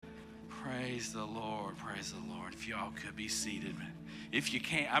Praise the Lord. Praise the Lord. If y'all could be seated. If you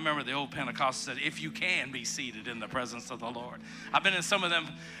can't, I remember the old Pentecostal said, if you can be seated in the presence of the Lord. I've been in some of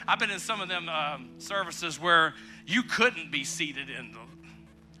them services where you couldn't be seated in them.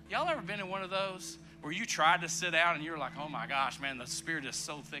 Y'all ever been in one of those where you tried to sit down and you're like, oh my gosh, man, the Spirit is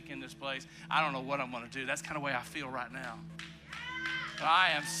so thick in this place. I don't know what I'm going to do. That's kind of the way I feel right now. But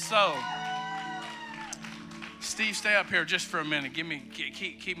I am so... Steve, stay up here just for a minute. Keep me.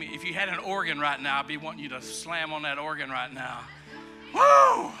 If you had an organ right now, I'd be wanting you to slam on that organ right now.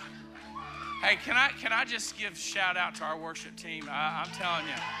 Woo! Hey, can I just give shout out to our worship team? I'm telling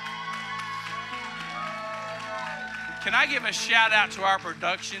you. Can I give a shout out to our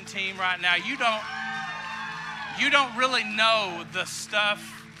production team right now? You don't really know the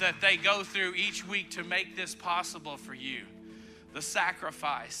stuff that they go through each week to make this possible for you. The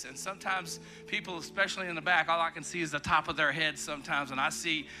sacrifice. And sometimes people, especially in the back, all I can see is the top of their head sometimes. And I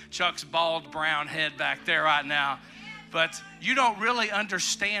see Chuck's bald brown head back there right now. But you don't really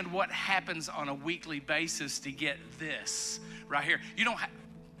understand what happens on a weekly basis to get this right here. You don't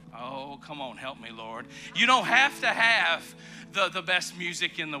oh, come on, help me, Lord. You don't have to have the best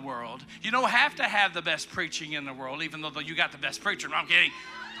music in the world. You don't have to have the best preaching in the world, even though you got the best preacher. No, I'm kidding.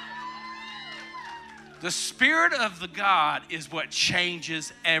 The Spirit of the God is what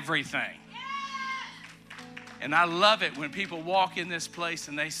changes everything. And I love it when people walk in this place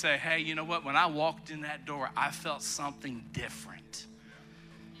and they say, hey, you know what? When I walked in that door, I felt something different.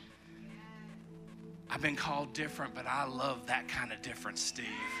 I've been called different, but I love that kind of difference, Steve.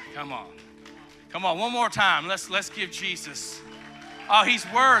 Come on. Come on, one more time. Let's give Jesus. Oh, he's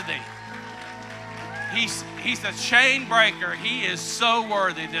worthy. He's a chain breaker. He is so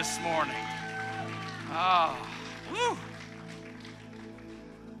worthy this morning. Oh, woo.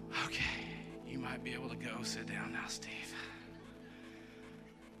 Okay, you might be able to go. Sit down now, Steve.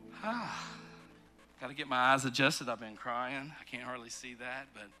 Got to get my eyes adjusted. I've been crying. I can't hardly see that,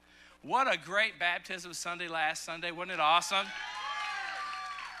 but what a great baptism Sunday last Sunday. Wasn't it awesome?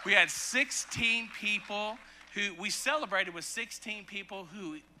 We had 16 people we celebrated with 16 people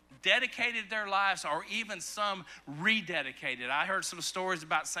who dedicated their lives, or even some rededicated. I heard some stories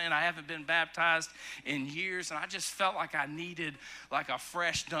about saying I haven't been baptized in years, and I just felt like I needed like a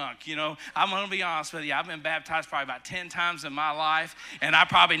fresh dunk. You know, I'm going to be honest with you. I've been baptized probably about 10 times in my life, and I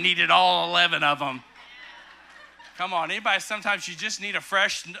probably needed all 11 of them. Come on, anybody, sometimes you just need a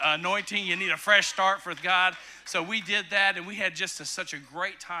fresh anointing. You need a fresh start for God. So we did that, and we had just such a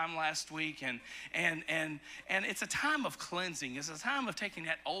great time last week. And it's a time of cleansing. It's a time of taking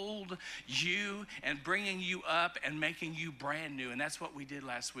that old you and bringing you up and making you brand new. And that's what we did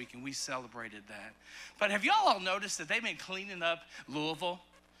last week, and we celebrated that. But have y'all all noticed that they've been cleaning up Louisville?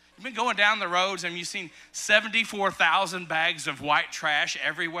 You've been going down the roads, and you've seen 74,000 bags of white trash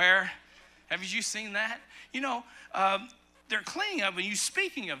everywhere. Have you seen that? You know, they're cleaning up, and you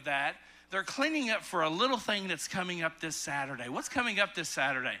speaking of that, they're cleaning up for a little thing that's coming up this Saturday. What's coming up this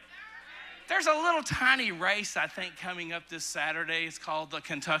Saturday? There's a little tiny race, I think, coming up this Saturday. It's called the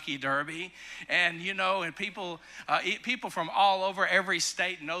Kentucky Derby. And, you know, and people from all over every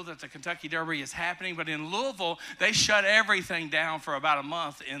state know that the Kentucky Derby is happening. But in Louisville, they shut everything down for about a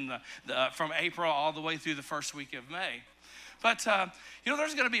month from April all the way through the first week of May. But, you know,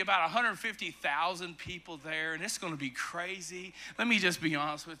 there's going to be about 150,000 people there, and it's going to be crazy. Let me just be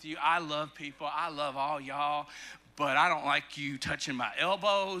honest with you. I love people. I love all y'all, but I don't like you touching my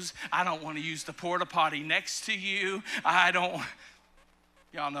elbows. I don't want to use the porta potty next to you.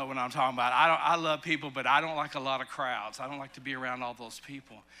 Y'all know what I'm talking about. I love people, but I don't like a lot of crowds. I don't like to be around all those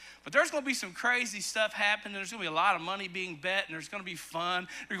people. But there's going to be some crazy stuff happening. There's going to be a lot of money being bet, and there's going to be fun.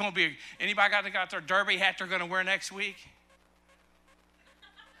 There's going to be, anybody got their derby hat they're going to wear next week?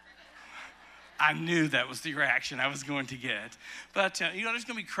 I knew that was the reaction I was going to get. But, you know, there's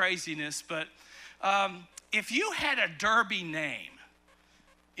going to be craziness. But if you had a derby name,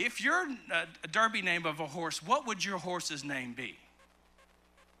 if you're a derby name of a horse, what would your horse's name be?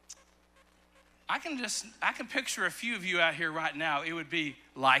 I can picture a few of you out here right now. It would be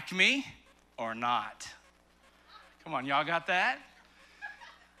Like Me or Not. Come on, y'all got that?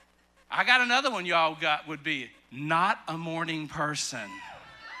 I got another one y'all got would be Not a Morning Person.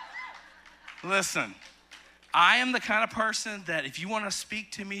 Listen, I am the kind of person that if you want to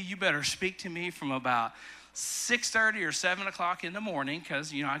speak to me, you better speak to me from about 6:30 or 7 o'clock in the morning,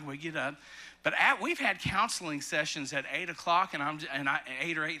 because, you know, we get up. But we've had counseling sessions at 8 o'clock, and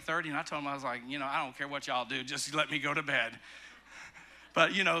 8 or 8:30, and I told them, I was like, you know, I don't care what y'all do, just let me go to bed.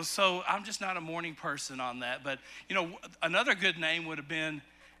 But, you know, so I'm just not a morning person on that. But, you know, another good name would have been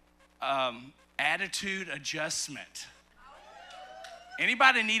Attitude Adjustment.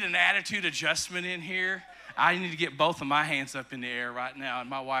 Anybody need an attitude adjustment in here? I need to get both of my hands up in the air right now. And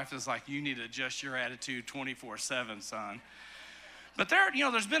my wife is like, you need to adjust your attitude 24/7, son. But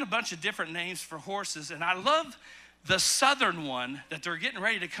there's been a bunch of different names for horses. And I love the southern one that they're getting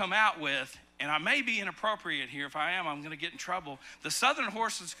ready to come out with. And I may be inappropriate here. If I am, I'm going to get in trouble. The southern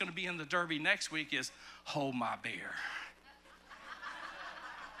horse that's going to be in the Derby next week is Hold My Beer.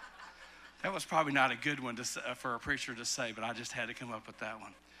 That was probably not a good one for a preacher to say, but I just had to come up with that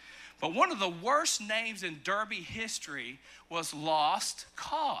one. But one of the worst names in Derby history was Lost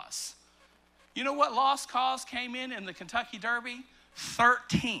Cause. You know what Lost Cause came in the Kentucky Derby?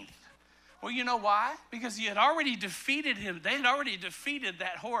 13th. Well, you know why? Because he had already defeated him. They had already defeated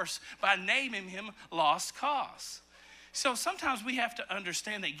that horse by naming him Lost Cause. So sometimes we have to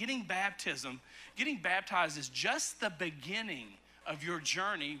understand that getting baptized is just the beginning of your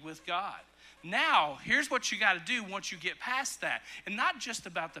journey with God. Now, here's what you got to do once you get past that. And not just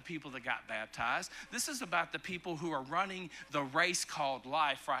about the people that got baptized. This is about the people who are running the race called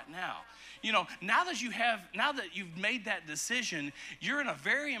life right now. Now that you've made that decision, you're in a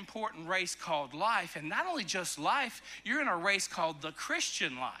very important race called life. And not only just life, you're in a race called the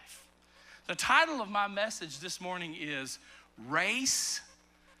Christian life. The title of my message this morning is Race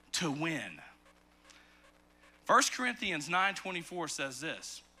to Win. 1 Corinthians 9:24 says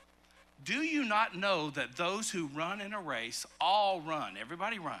this. Do you not know that those who run in a race all run,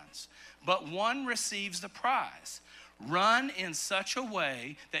 everybody runs, but one receives the prize? Run in such a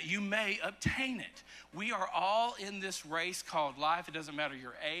way that you may obtain it. We are all in this race called life. It doesn't matter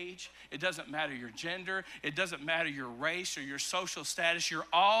your age. It doesn't matter your gender. It doesn't matter your race or your social status. You're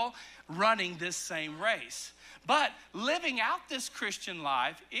all running this same race. But living out this Christian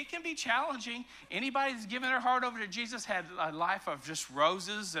life, it can be challenging. Anybody that's given their heart over to Jesus had a life of just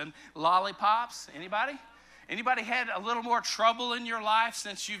roses and lollipops? Anybody? Anybody had a little more trouble in your life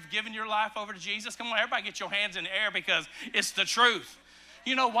since you've given your life over to Jesus? Come on, everybody get your hands in the air because it's the truth.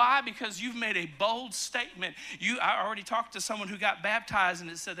 You know why? Because you've made a bold statement. I already talked to someone who got baptized,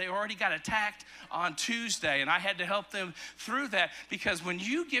 and it said they already got attacked on Tuesday, and I had to help them through that, because when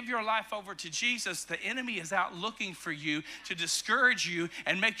you give your life over to Jesus, the enemy is out looking for you to discourage you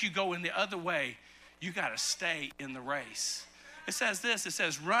and make you go in the other way. You got to stay in the race. It says this, it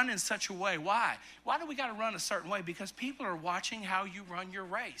says run in such a way. Why? Why do we got to run a certain way? Because people are watching how you run your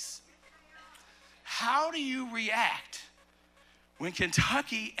race. How do you react when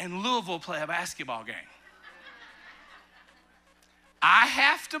Kentucky and Louisville play a basketball game? I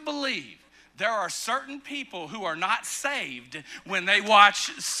have to believe there are certain people who are not saved when they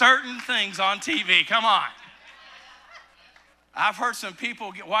watch certain things on TV. Come on. I've heard some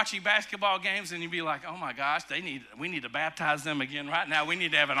people watching basketball games and you'd be like, oh my gosh, we need to baptize them again right now. We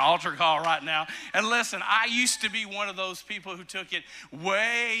need to have an altar call right now. And listen, I used to be one of those people who took it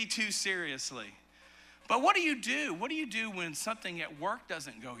way too seriously. But what do you do? What do you do when something at work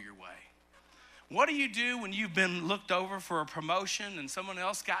doesn't go your way? What do you do when you've been looked over for a promotion and someone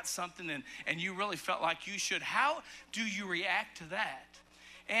else got something and you really felt like you should? How do you react to that?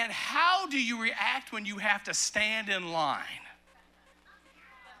 And how do you react when you have to stand in line?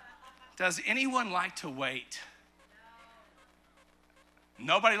 Does anyone like to wait?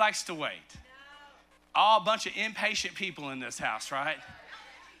 Nobody likes to wait. All a bunch of impatient people in this house, right?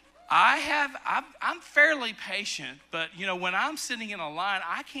 I'm fairly patient, but when I'm sitting in a line,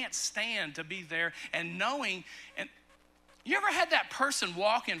 I can't stand to be there and knowing. And you ever had that person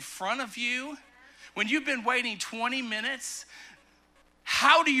walk in front of you when you've been waiting 20 minutes?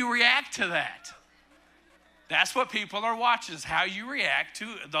 How do you react to that? That's what people are watching, is how you react to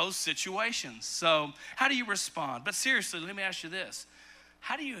those situations. So how do you respond? But seriously, let me ask you this.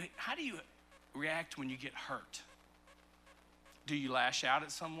 How do you react when you get hurt? Do you lash out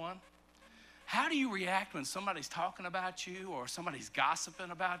at someone? How do you react when somebody's talking about you or somebody's gossiping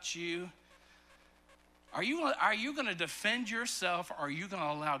about you? Are you going to defend yourself, or are you going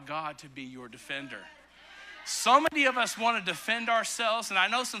to allow God to be your defender? So many of us want to defend ourselves, and I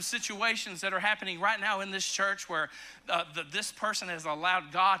know some situations that are happening right now in this church where this person has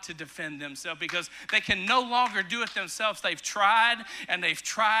allowed God to defend themselves because they can no longer do it themselves. They've tried and they've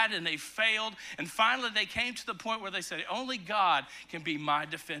failed, and finally they came to the point where they said, only God can be my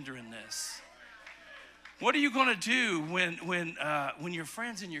defender in this. What are you going to do when your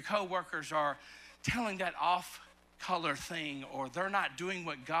friends and your coworkers are telling that off-color thing, or they're not doing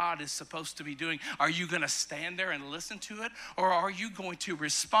what God is supposed to be doing? Are you going to stand there and listen to it, or are you going to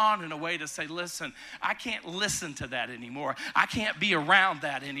respond in a way to say, listen, I can't listen to that anymore. I can't be around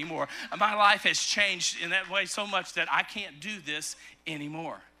that anymore. My life has changed in that way so much that I can't do this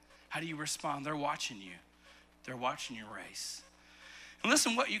anymore. How do you respond? They're watching you. They're watching your race. And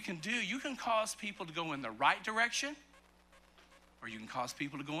listen, what you can do, you can cause people to go in the right direction, or you can cause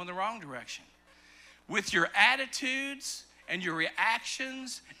people to go in the wrong direction. With your attitudes and your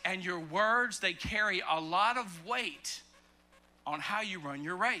reactions and your words, they carry a lot of weight on how you run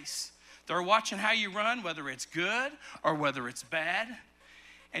your race. They're watching how you run, whether it's good or whether it's bad.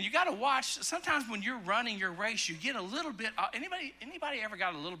 And you got to watch. Sometimes when you're running your race, you get a little bit. Anybody ever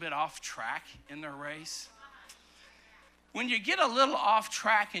got a little bit off track in their race? When you get a little off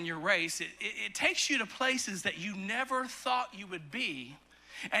track in your race, it takes you to places that you never thought you would be,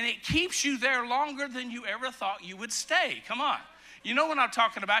 and it keeps you there longer than you ever thought you would stay. Come on. You know what I'm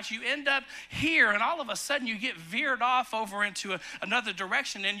talking about. You end up here, and all of a sudden you get veered off over into another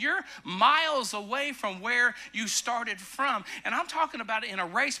direction, and you're miles away from where you started from. And I'm talking about it in a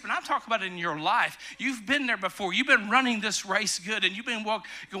race, but I'm talking about it in your life. You've been there before. You've been running this race good, and you've been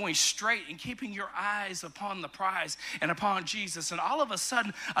going straight and keeping your eyes upon the prize and upon Jesus. And all of a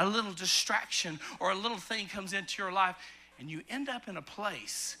sudden, a little distraction or a little thing comes into your life, and you end up in a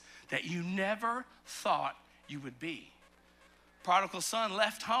place that you never thought you would be. Prodigal son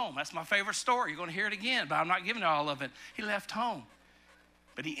left home. That's my favorite story. You're going to hear it again, but I'm not giving you all of it. He left home,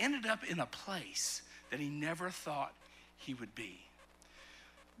 but he ended up in a place that he never thought he would be.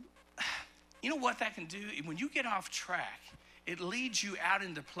 You know what that can do? When you get off track, it leads you out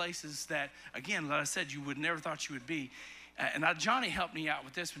into places that, again, like I said, you would never thought you would be. And Johnny helped me out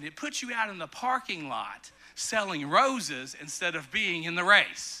with this one. It puts you out in the parking lot selling roses instead of being in the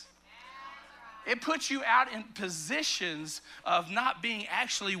race. It puts you out in positions of not being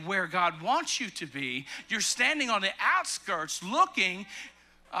actually where God wants you to be. You're standing on the outskirts looking,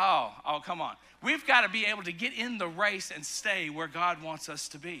 oh, come on. We've got to be able to get in the race and stay where God wants us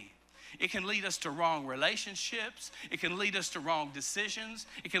to be. It can lead us to wrong relationships. It can lead us to wrong decisions.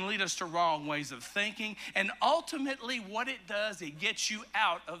 It can lead us to wrong ways of thinking. And ultimately what it does, it gets you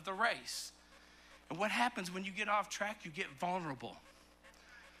out of the race. And what happens when you get off track? You get vulnerable.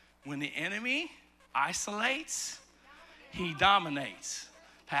 When the enemy isolates, he dominates.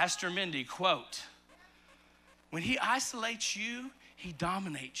 Pastor Mindy, quote, when he isolates you, he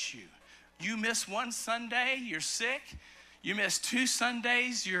dominates you. You miss one Sunday, you're sick. You miss 2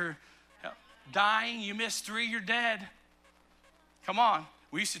 Sundays, you're dying. You miss 3, you're dead. Come on.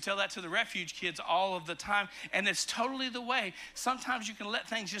 We used to tell that to the refuge kids all of the time, and it's totally the way. Sometimes you can let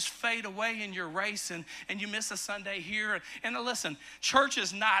things just fade away in your race, and you miss a Sunday here. And listen, church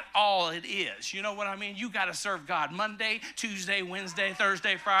is not all it is. You know what I mean? You got to serve God Monday, Tuesday, Wednesday,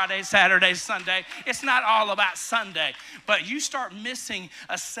 Thursday, Friday, Saturday, Sunday. It's not all about Sunday. But you start missing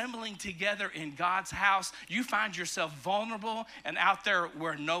assembling together in God's house, you find yourself vulnerable and out there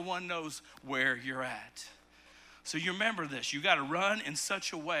where no one knows where you're at. So you remember this. You got to run in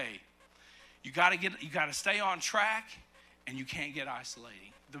such a way. You got to stay on track, and you can't get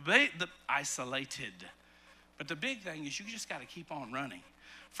isolating. Isolated. But the big thing is you just got to keep on running.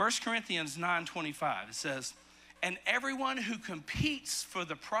 1 Corinthians 9:25, it says, and everyone who competes for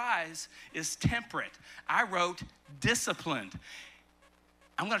the prize is temperate. I wrote disciplined.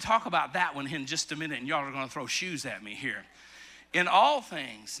 I'm going to talk about that one in just a minute, and y'all are going to throw shoes at me here. In all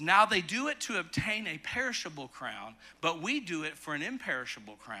things, now they do it to obtain a perishable crown, but we do it for an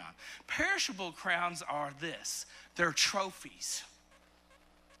imperishable crown. Perishable crowns are this. They're trophies.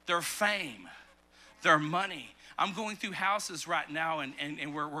 They're fame. They're money. I'm going through houses right now,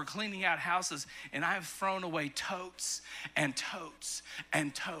 and we're cleaning out houses, and I have thrown away totes and totes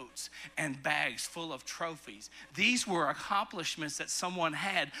and totes and bags full of trophies. These were accomplishments that someone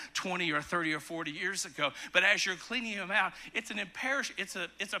had 20 or 30 or 40 years ago. But as you're cleaning them out, it's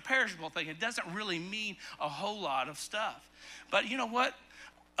a perishable thing. It doesn't really mean a whole lot of stuff. But you know what?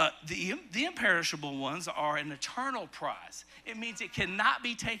 The imperishable ones are an eternal prize. It means it cannot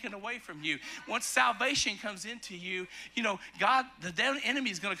be taken away from you. Once salvation comes into you, you know, God, the enemy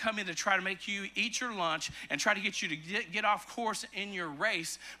is going to come in to try to make you eat your lunch and try to get you to get off course in your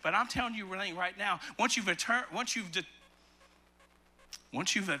race. But I'm telling you right now, once you've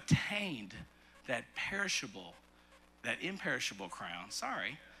attained that imperishable crown,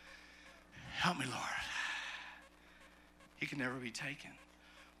 help me, Lord, it can never be taken.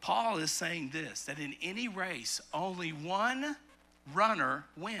 Paul is saying this, that in any race, only one runner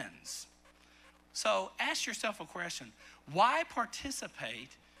wins. So ask yourself a question. Why participate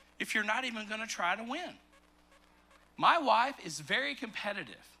if you're not even going to try to win? My wife is very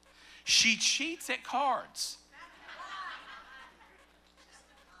competitive. She cheats at cards.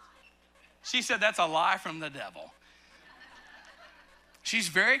 She said that's a lie from the devil. She's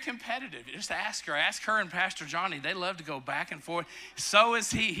very competitive. Just ask her. Ask her and Pastor Johnny. They love to go back and forth. So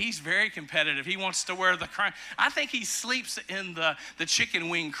is he. He's very competitive. He wants to wear the crown. I think he sleeps in the chicken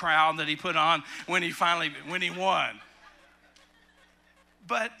wing crown that he put on when he won.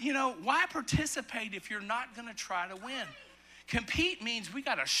 But, why participate if you're not going to try to win? Compete means we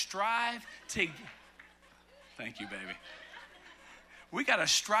got to strive to. Thank you, baby. We got to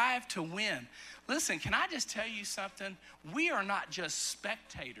strive to win. Listen, can I just tell you something? We are not just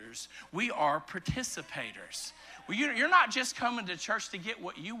spectators. We are participators. You're not just coming to church to get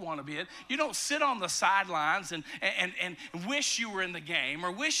what you want to be in. You don't sit on the sidelines and wish you were in the game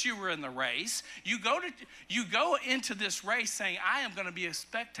or wish you were in the race. You go into this race saying, I am going to be a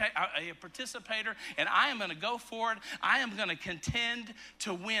participator, and I am going to go for it. I am going to contend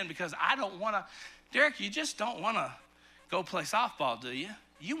to win because I don't want to. Derek, you just don't want to go play softball, do you?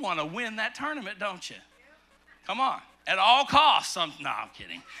 You want to win that tournament, don't you? Come on. At all costs. No, I'm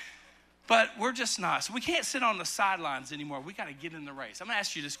kidding. But we're just not. So we can't sit on the sidelines anymore. We got to get in the race. I'm going to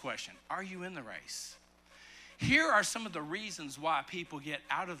ask you this question. Are you in the race? Here are some of the reasons why people get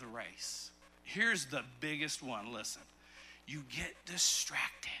out of the race. Here's the biggest one. Listen. You get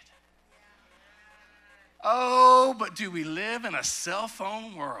distracted. Oh, but do we live in a cell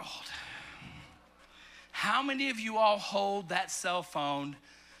phone world? How many of you all hold that cell phone?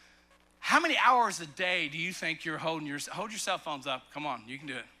 How many hours a day do you think you're holding hold your cell phones up? Come on, you can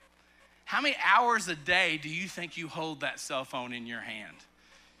do it. How many hours a day do you think you hold that cell phone in your hand?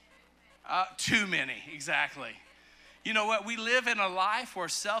 Too many, exactly. You know what? We live in a life where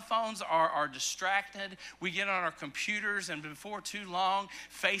cell phones are distracted. We get on our computers, and before too long,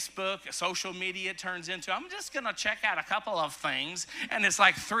 Facebook, social media turns into, I'm just going to check out a couple of things. And it's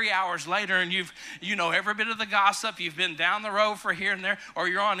like 3 hours later, and you know every bit of the gossip. You've been down the road for here and there, or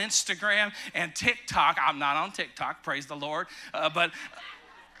you're on Instagram and TikTok. I'm not on TikTok, praise the Lord. But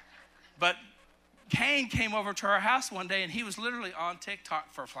Cain came over to our house one day, and he was literally on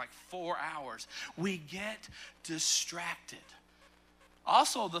TikTok for like 4 hours. We get distracted.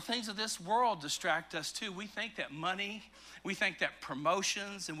 Also, the things of this world distract us too. We think that money, we think that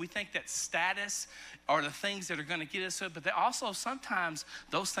promotions, and we think that status are the things that are going to get us up. But they also, sometimes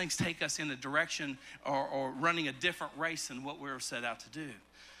those things take us in a direction or running a different race than what we were set out to do.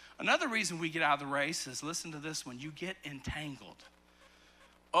 Another reason we get out of the race is, listen to this one, you get entangled.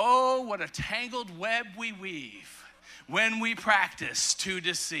 Oh, what a tangled web we weave when we practice to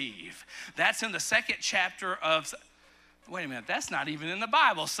deceive. That's in the 2nd chapter of, wait a minute, that's not even in the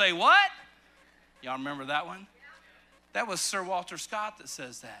Bible. Say what? Y'all remember that one? That was Sir Walter Scott that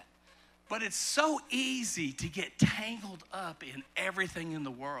says that. But it's so easy to get tangled up in everything in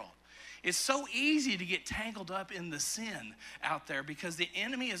the world. It's so easy to get tangled up in the sin out there because the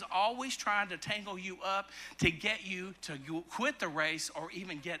enemy is always trying to tangle you up to get you to quit the race or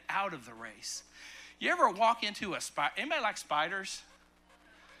even get out of the race. You ever walk into a spider? Anybody like spiders?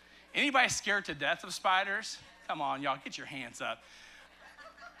 Anybody scared to death of spiders? Come on, y'all, get your hands up.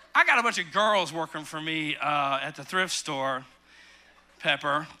 I got a bunch of girls working for me at the thrift store,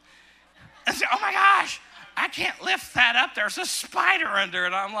 Pepper. And say, oh my gosh, I can't lift that up. There's a spider under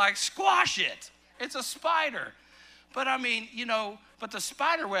it. I'm like, squash it. It's a spider. But I mean, but the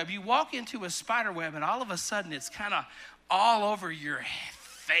spider web, you walk into a spider web and all of a sudden it's kind of all over your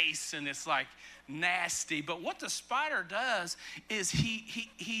face and it's like nasty. But what the spider does is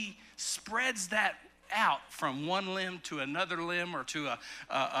he spreads that out from one limb to another limb or to a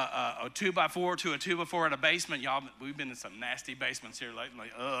 2x4 to a 2x4 in a basement. Y'all, we've been in some nasty basements here lately.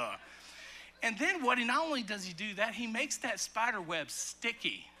 Ugh. And then not only does he do that, he makes that spider web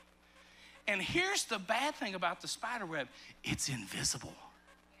sticky. And here's the bad thing about the spider web. It's invisible.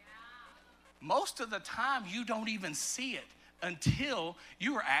 Most of the time, you don't even see it until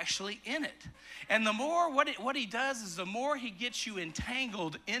you are actually in it. And the more, what he does is the more he gets you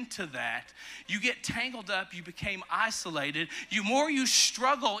entangled into that, you get tangled up, you became isolated, more you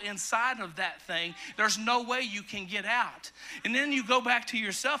struggle inside of that thing, there's no way you can get out. And then you go back to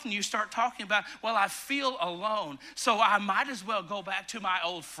yourself and you start talking about, well, I feel alone, so I might as well go back to my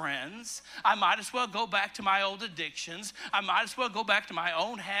old friends. I might as well go back to my old addictions. I might as well go back to my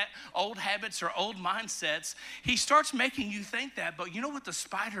own old habits or old mindsets. He starts making you think that, but you know what the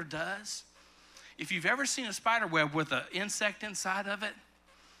spider does? If you've ever seen a spider web with an insect inside of it,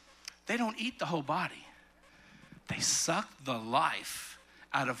 they don't eat the whole body. They suck the life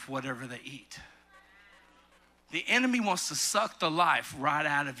out of whatever they eat. The enemy wants to suck the life right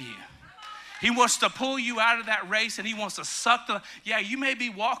out of you. He wants to pull you out of that race, and he wants to suck you may be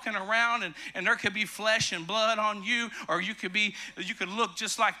walking around and there could be flesh and blood on you, or you could look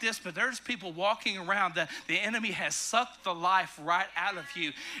just like this, but there's people walking around that the enemy has sucked the life right out of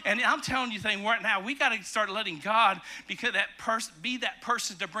you. And I'm telling you thing right now, we got to start letting God be that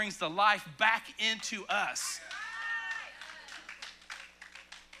person that brings the life back into us.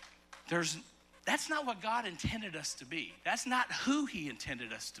 That's not what God intended us to be. That's not who he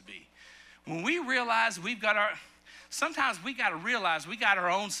intended us to be. When we realize sometimes we got to realize we got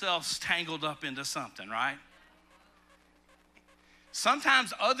our own selves tangled up into something, right?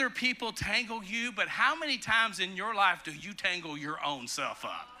 Sometimes other people tangle you, but how many times in your life do you tangle your own self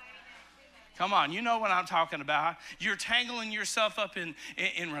up? Come on, you know what I'm talking about. You're tangling yourself up in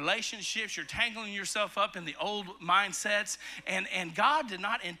relationships. You're tangling yourself up in the old mindsets. And God did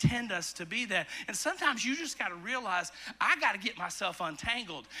not intend us to be that. And sometimes you just got to realize, I got to get myself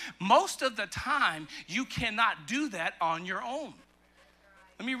untangled. Most of the time, you cannot do that on your own.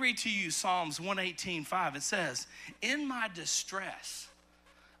 Let me read to you Psalms 118:5. It says, in my distress,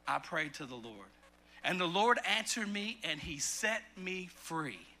 I prayed to the Lord. And the Lord answered me, and he set me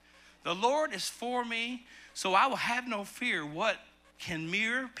free. The Lord is for me, so I will have no fear. What can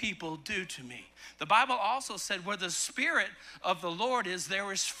mere people do to me? The Bible also said, where the Spirit of the Lord is,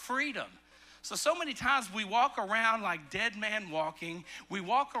 there is freedom. So many times we walk around like dead man walking. We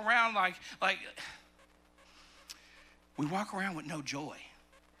walk around like we walk around with no joy.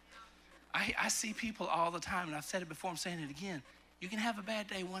 I see people all the time, and I've said it before, I'm saying it again. You can have a bad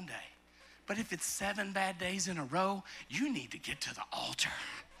day one day, but if it's 7 bad days in a row, you need to get to the altar.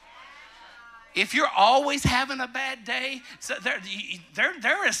 If you're always having a bad day, so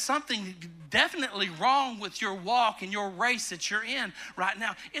there is something definitely wrong with your walk and your race that you're in right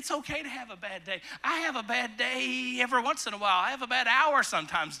now. It's okay to have a bad day. I have a bad day every once in a while. I have a bad hour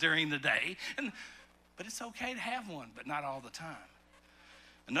sometimes during the day. But it's okay to have one, but not all the time.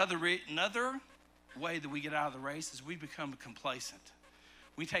 Another way that we get out of the race is we become complacent.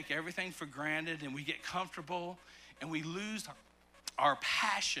 We take everything for granted, and we get comfortable, and we lose our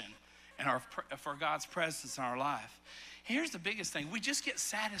passion and for God's presence in our life. Here's the biggest thing. We just get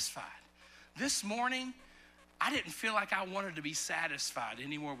satisfied. This morning, I didn't feel like I wanted to be satisfied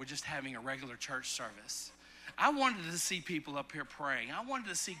anymore with just having a regular church service. I wanted to see people up here praying. I wanted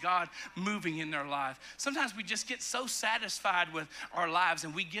to see God moving in their life. Sometimes we just get so satisfied with our lives,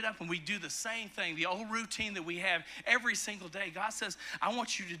 and we get up and we do the same thing, the old routine that we have every single day. God says, I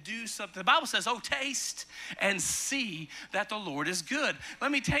want you to do something. The Bible says, oh, taste and see that the Lord is good. Let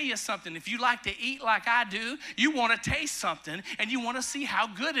me tell you something. If you like to eat like I do, you want to taste something, and you want to see how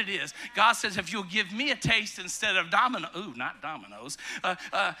good it is. God says, if you'll give me a taste instead of not Domino's.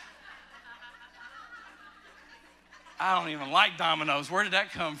 I don't even like Domino's. Where did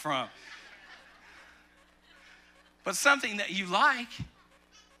that come from? But something that you like,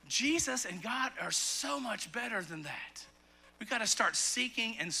 Jesus and God are so much better than that. We've got to start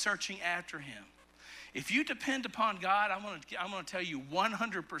seeking and searching after him. If you depend upon God, I'm going to tell you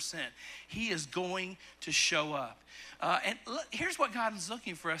 100%, he is going to show up. And look, here's what God is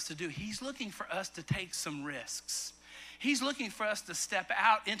looking for us to do. He's looking for us to take some risks. He's looking for us to step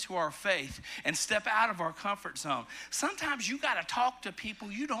out into our faith and step out of our comfort zone. Sometimes you got to talk to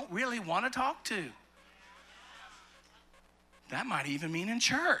people you don't really want to talk to. That might even mean in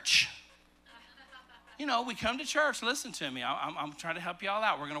church. You know, we come to church. Listen to me. I'm trying to help y'all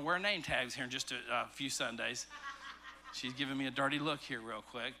out. We're going to wear name tags here in just a few Sundays. She's giving me a dirty look here real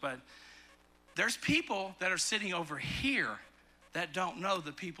quick. But there's people that are sitting over here that don't know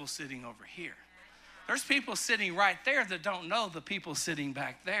the people sitting over here. There's people sitting right there that don't know the people sitting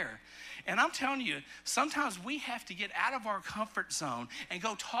back there. And I'm telling you, sometimes we have to get out of our comfort zone and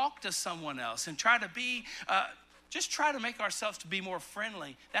go talk to someone else and try to be, just try to make ourselves to be more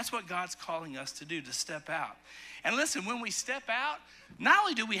friendly. That's what God's calling us to do, to step out. And listen, when we step out, not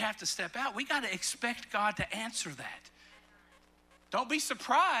only do we have to step out, we got to expect God to answer that. Don't be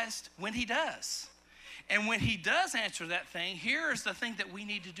surprised when he does. And when he does answer that thing, here's the thing that we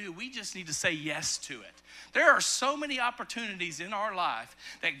need to do. We just need to say yes to it. There are so many opportunities in our life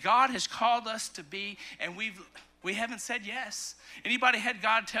that God has called us to be, and we haven't said yes. Anybody had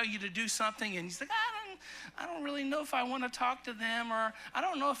God tell you to do something, and he's like, I don't really know if I want to talk to them, or I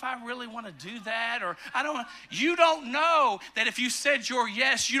don't know if I really want to do that, or you don't know that if you said your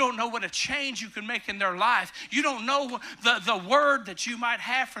yes, you don't know what a change you can make in their life. You don't know the word that you might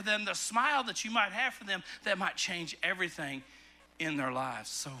have for them, the smile that you might have for them that might change everything in their lives.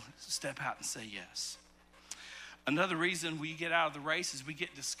 So step out and say yes. Another reason we get out of the race is we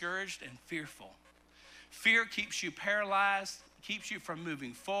get discouraged and fearful. Fear keeps you paralyzed. keeps you from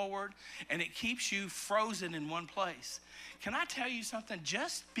moving forward, and it keeps you frozen in one place. Can I tell you something?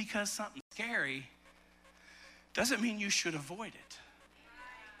 Just because something's scary doesn't mean you should avoid it.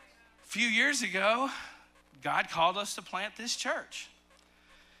 A few years ago, God called us to plant this church.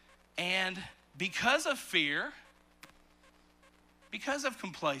 And because of fear, because of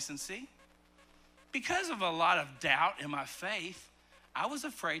complacency, because of a lot of doubt in my faith, I was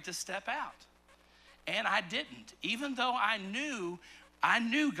afraid to step out. And I didn't. Even though I knew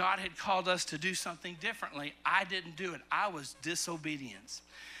God had called us to do something differently, I didn't do it. I was disobedience.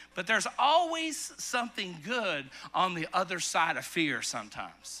 But there's always something good on the other side of fear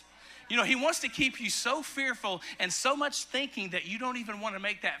sometimes. You know, he wants to keep you so fearful and so much thinking that you don't even want to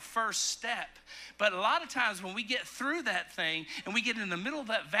make that first step. But a lot of times when we get through that thing and we get in the middle of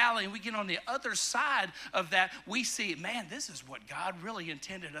that valley and we get on the other side of that, we see, man, this is what God really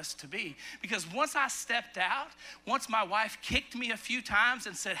intended us to be. Because once I stepped out, once my wife kicked me a few times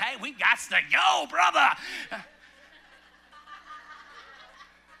and said, hey, we got to go, brother.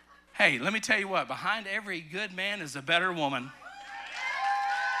 Hey, let me tell you what, behind every good man is a better woman.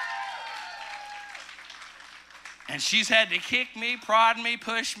 And she's had to kick me, prod me,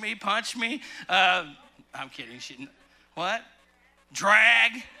 push me, punch me. I'm kidding. What?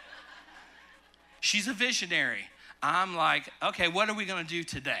 Drag. She's a visionary. I'm like, okay, what are we going to do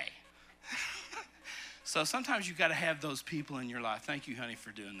today? So sometimes you've got to have those people in your life. Thank you, honey,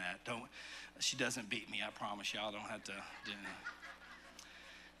 for doing that. She doesn't beat me, I promise y'all. Don't have to do that.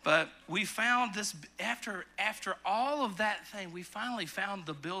 But we found this, after all of that thing, we finally found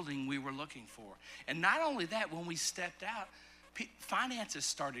the building we were looking for. And not only that, when we stepped out, finances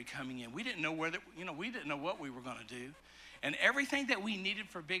started coming in. We didn't know we didn't know what we were going to do. And everything that we needed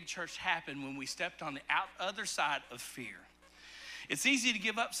for Big Church happened when we stepped on the other side of fear. It's easy to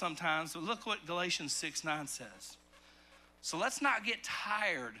give up sometimes, but look what Galatians 6:9 says. So let's not get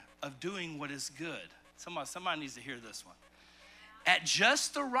tired of doing what is good. Somebody needs to hear this one. At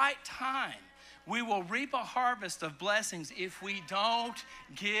just the right time, we will reap a harvest of blessings if we don't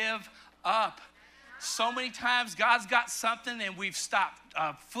give up. So many times God's got something and we've stopped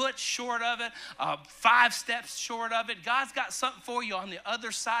a foot short of it, 5 steps short of it. God's got something for you on the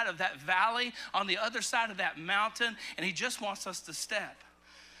other side of that valley, on the other side of that mountain, and he just wants us to step.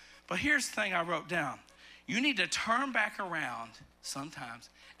 But here's the thing I wrote down. You need to turn back around sometimes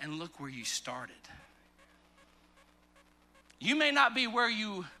and look where you started. You may not be where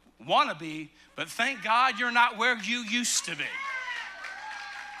you want to be, but thank God you're not where you used to be.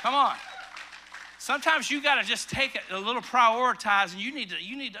 Come on. Sometimes you got to just take it a little prioritize, and you need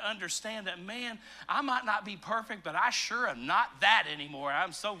to understand that, man, I might not be perfect, but I sure am not that anymore.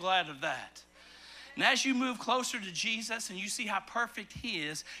 I'm so glad of that. And as you move closer to Jesus and you see how perfect he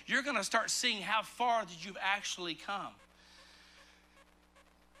is, you're going to start seeing how far that you've actually come.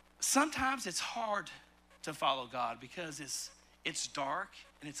 Sometimes it's hard to follow God because it's dark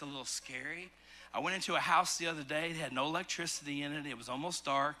and it's a little scary. I went into a house the other day. It had no electricity in it. It was almost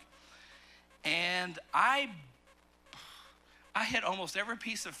dark. And I hit almost every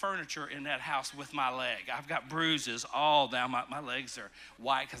piece of furniture in that house with my leg. I've got bruises all down. My legs are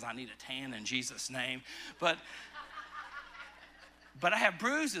white because I need a tan in Jesus' name. But I have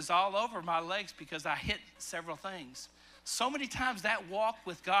bruises all over my legs because I hit several things. So many times that walk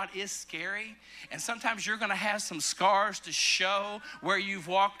with God is scary, and sometimes you're going to have some scars to show where you've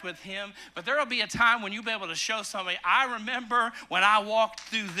walked with him, but there will be a time when you'll be able to show somebody, I remember when I walked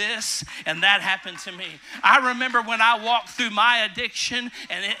through this and that happened to me. I remember when I walked through my addiction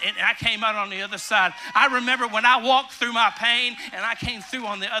and I came out on the other side. I remember when I walked through my pain and I came through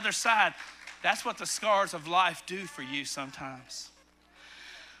on the other side. That's what the scars of life do for you sometimes.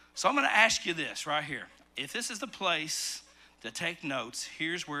 So I'm going to ask you this right here. If this is the place to take notes,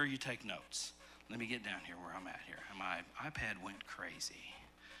 here's where you take notes. Let me get down here where I'm at here. My iPad went crazy.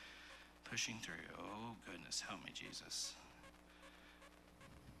 Pushing through. Oh, goodness, help me, Jesus.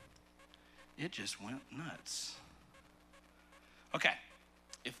 It just went nuts. Okay,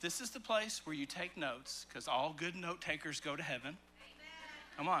 if this is the place where you take notes, because all good note takers go to heaven. Amen.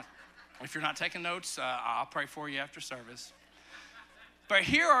 Come on. If you're not taking notes, I'll pray for you after service. But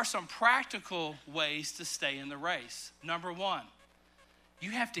here are some practical ways to stay in the race. Number 1,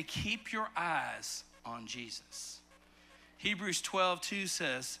 you have to keep your eyes on Jesus. Hebrews 12:2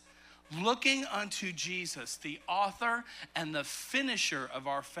 says, looking unto Jesus, the author and the finisher of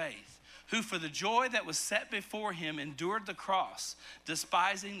our faith, who for the joy that was set before him endured the cross,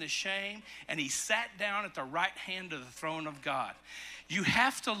 despising the shame, and he sat down at the right hand of the throne of God. You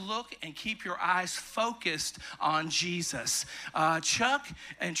have to look and keep your eyes focused on Jesus. Chuck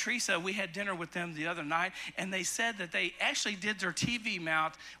and Teresa, we had dinner with them the other night, and they said that they actually did their TV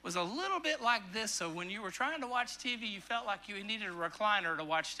mount was a little bit like this. So when you were trying to watch TV, you felt like you needed a recliner to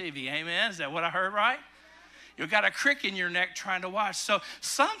watch TV. Amen? Is that what I heard right? You've got a crick in your neck trying to watch. So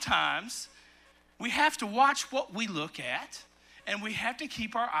sometimes we have to watch what we look at. And we have to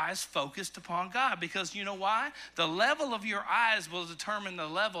keep our eyes focused upon God, because you know why? The level of your eyes will determine the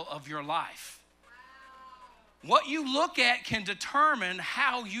level of your life. Wow. What you look at can determine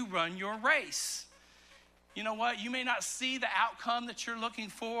how you run your race. You know what? You may not see the outcome that you're looking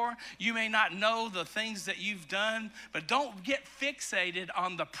for. You may not know the things that you've done, but don't get fixated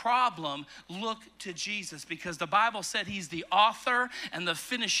on the problem. Look to Jesus, because the Bible said he's the author and the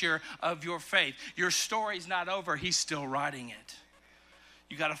finisher of your faith. Your story's not over. He's still writing it.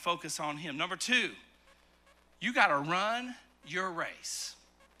 You got to focus on him. Number 2, you got to run your race.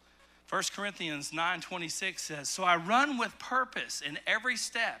 1 Corinthians 9:26 says, so I run with purpose in every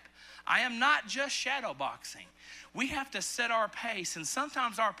step. I am not just shadow boxing. We have to set our pace, and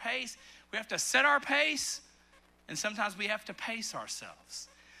sometimes our pace, we have to set our pace, and sometimes we have to pace ourselves.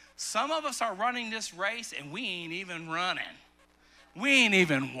 Some of us are running this race, and we ain't even running. We ain't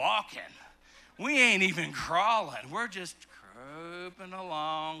even walking. We ain't even crawling. We're just creeping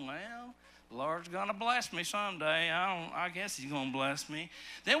along. Well, the Lord's gonna bless me someday. I guess he's gonna bless me.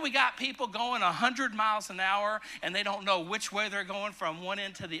 Then we got people going 100 miles an hour, and they don't know which way they're going from one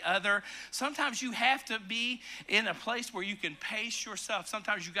end to the other. Sometimes you have to be in a place where you can pace yourself.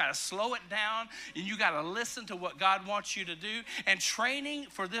 Sometimes you gotta slow it down, and you gotta listen to what God wants you to do. And training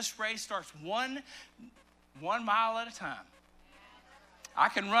for this race starts one mile at a time. I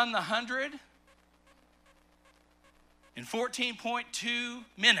can run the 100 in 14.2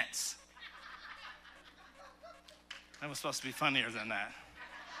 minutes. That was supposed to be funnier than that.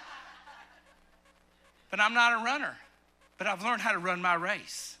 But I'm not a runner. But I've learned how to run my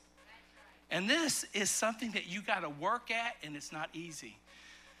race. And this is something that you got to work at, and it's not easy.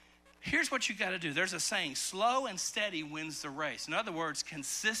 Here's what you got to do. There's a saying, slow and steady wins the race. In other words,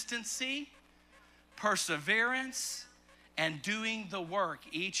 consistency, perseverance, and doing the work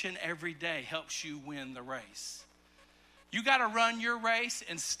each and every day helps you win the race. You got to run your race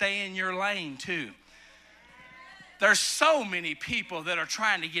and stay in your lane too. There's so many people that are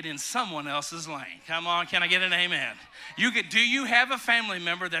trying to get in someone else's lane. Come on, can I get an amen? Do you have a family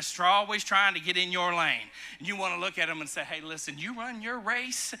member that's always trying to get in your lane? And you want to look at them and say, hey, listen, you run your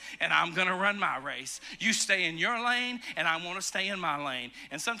race and I'm going to run my race. You stay in your lane and I want to stay in my lane.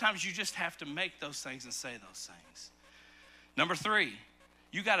 And sometimes you just have to make those things and say those things. Number 3,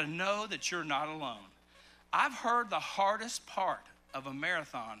 you got to know that you're not alone. I've heard the hardest part of a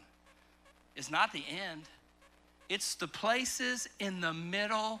marathon is not the end. It's the places in the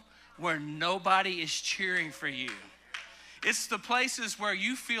middle where nobody is cheering for you. It's the places where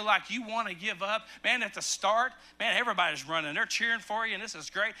you feel like you want to give up. Man, at the start, man, everybody's running. They're cheering for you, and this is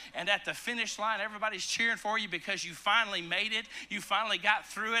great. And at the finish line, everybody's cheering for you because you finally made it. You finally got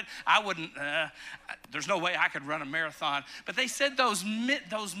through it. There's no way I could run a marathon. But they said those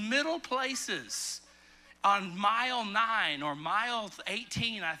middle places, on mile 9 or mile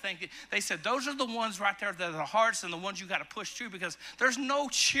 18, I think, they said those are the ones right there that are the hardest and the ones you got to push through, because there's no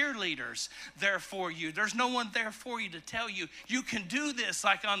cheerleaders there for you. There's no one there for you to tell you, you can do this,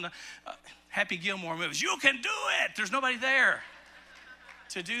 like on the Happy Gilmore movies. You can do it. There's nobody there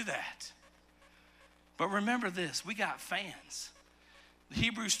to do that. But remember this, we got fans.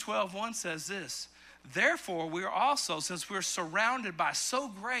 Hebrews 12:1 says this, therefore we are also, since we're surrounded by so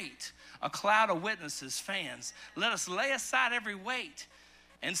great a cloud of witnesses, fans, let us lay aside every weight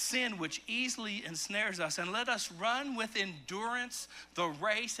and sin which easily ensnares us, and let us run with endurance the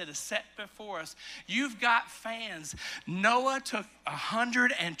race that is set before us. You've got fans. Noah took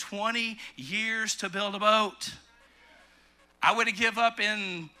 120 years to build a boat. I would have given up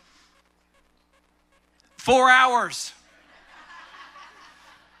in 4 hours,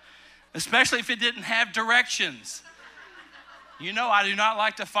 especially if it didn't have directions. You know I do not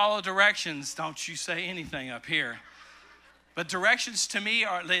like to follow directions. Don't you say anything up here. But directions to me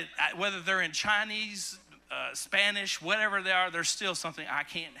are, whether they're in Chinese, Spanish, whatever they are, there's still something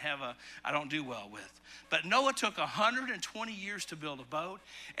I don't do well with. But Noah took 120 years to build a boat.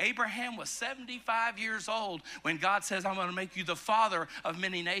 Abraham was 75 years old when God says, I'm going to make you the father of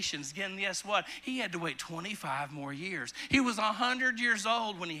many nations. Again, guess what? He had to wait 25 more years. He was 100 years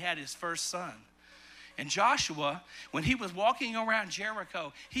old when he had his first son. And Joshua, when he was walking around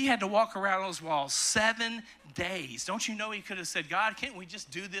Jericho, he had to walk around those walls 7 days. Don't you know he could have said, God, can't we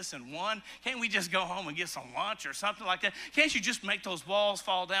just do this in one? Can't we just go home and get some lunch or something like that? Can't you just make those walls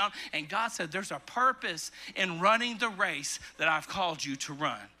fall down? And God said, there's a purpose in running the race that I've called you to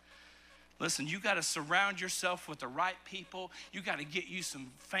run. Listen, you got to surround yourself with the right people. You got to get you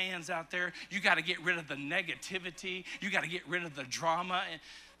some fans out there. You got to get rid of the negativity. You got to get rid of the drama.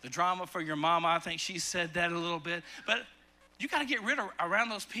 The drama for your mama, I think she said that a little bit. But you got to get rid of around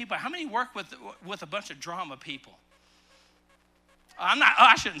those people. How many work with a bunch of drama people?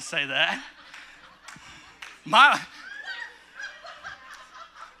 I shouldn't say that.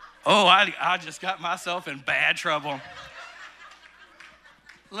 I just got myself in bad trouble.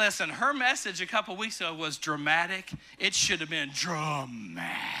 Listen, her message a couple weeks ago was dramatic. It should have been dramatic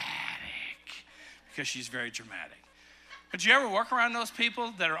because she's very dramatic. But you ever work around those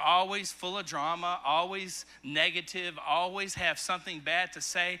people that are always full of drama, always negative, always have something bad to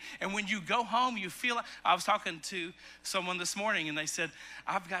say? And when you go home, you feel like, I was talking to someone this morning and they said,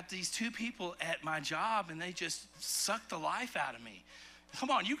 I've got these 2 people at my job and they just suck the life out of me. Come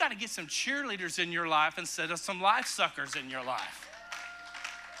on, you got to get some cheerleaders in your life instead of some life suckers in your life.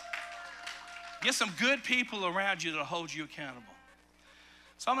 Get some good people around you that'll hold you accountable.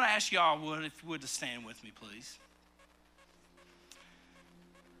 So I'm going to ask y'all, if you would, to stand with me, please.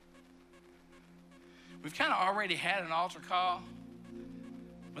 We've kind of already had an altar call,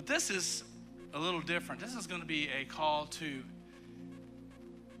 but this is a little different. This is going to be a call to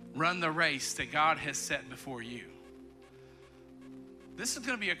run the race that God has set before you. This is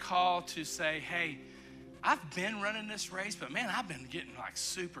going to be a call to say, hey, I've been running this race, but man, I've been getting like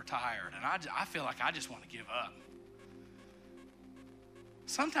super tired, and I feel like I just want to give up.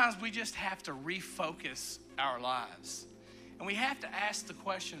 Sometimes we just have to refocus our lives, and we have to ask the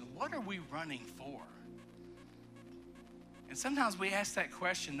question, what are we running for? And sometimes we ask that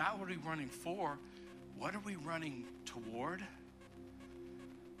question, not what are we running for, what are we running toward?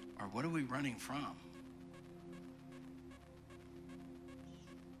 Or what are we running from?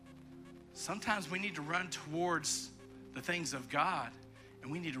 Sometimes we need to run towards the things of God,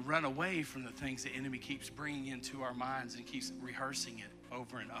 and we need to run away from the things the enemy keeps bringing into our minds and keeps rehearsing it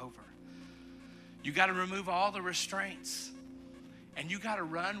over and over. You got to remove all the restraints, and you got to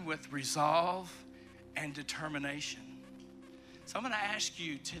run with resolve and determination. So I'm going to ask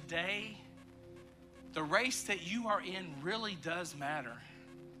you today, the race that you are in really does matter.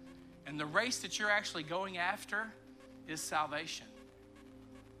 And the race that you're actually going after is salvation.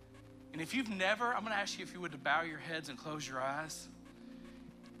 And if you've never, I'm going to ask you if you would to bow your heads and close your eyes.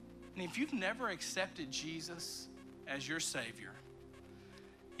 And if you've never accepted Jesus as your Savior,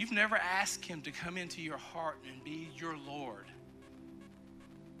 you've never asked him to come into your heart and be your Lord,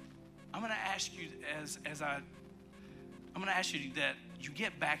 I'm going to ask you I'm going to ask you that you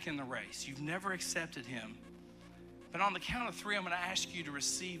get back in the race. You've never accepted him. But on the count of 3, I'm going to ask you to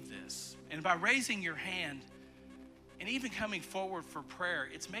receive this. And by raising your hand and even coming forward for prayer,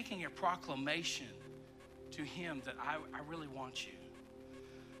 it's making a proclamation to him that I really want you.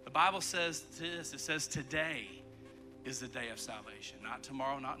 The Bible says this, it says today is the day of salvation, not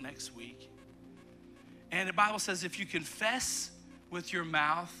tomorrow, not next week. And the Bible says if you confess with your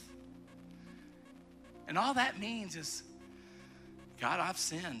mouth, and all that means is, God, I've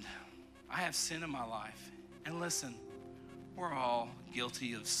sinned. I have sin in my life. And listen, we're all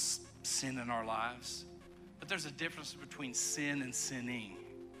guilty of sin in our lives. But there's a difference between sin and sinning.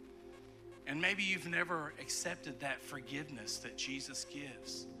 And maybe you've never accepted that forgiveness that Jesus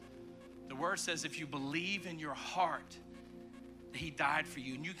gives. The word says if you believe in your heart that he died for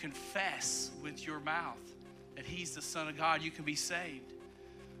you and you confess with your mouth that he's the Son of God, you can be saved.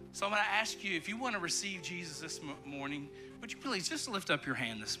 So I'm going to ask you, if you want to receive Jesus this morning, would you please just lift up your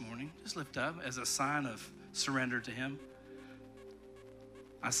hand this morning? Just lift up as a sign of surrender to him.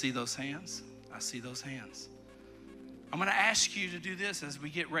 I see those hands. I see those hands. I'm going to ask you to do this as we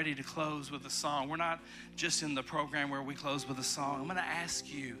get ready to close with a song. We're not just in the program where we close with a song. I'm going to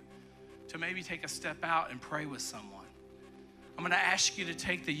ask you to maybe take a step out and pray with someone. I'm going to ask you to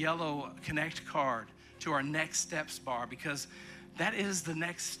take the yellow Connect card to our Next Steps bar, because that is the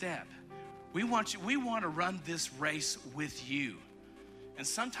next step. We want to run this race with you. And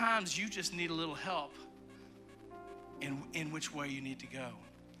sometimes you just need a little help in which way you need to go.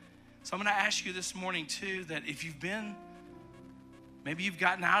 So I'm going to ask you this morning too, that if maybe you've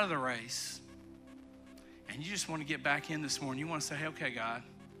gotten out of the race and you just want to get back in this morning, you want to say, hey, okay, God,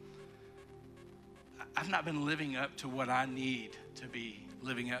 I've not been living up to what I need to be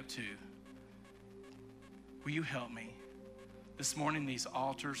living up to. Will you help me? This morning, these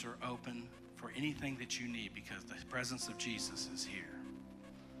altars are open for anything that you need because the presence of Jesus is here.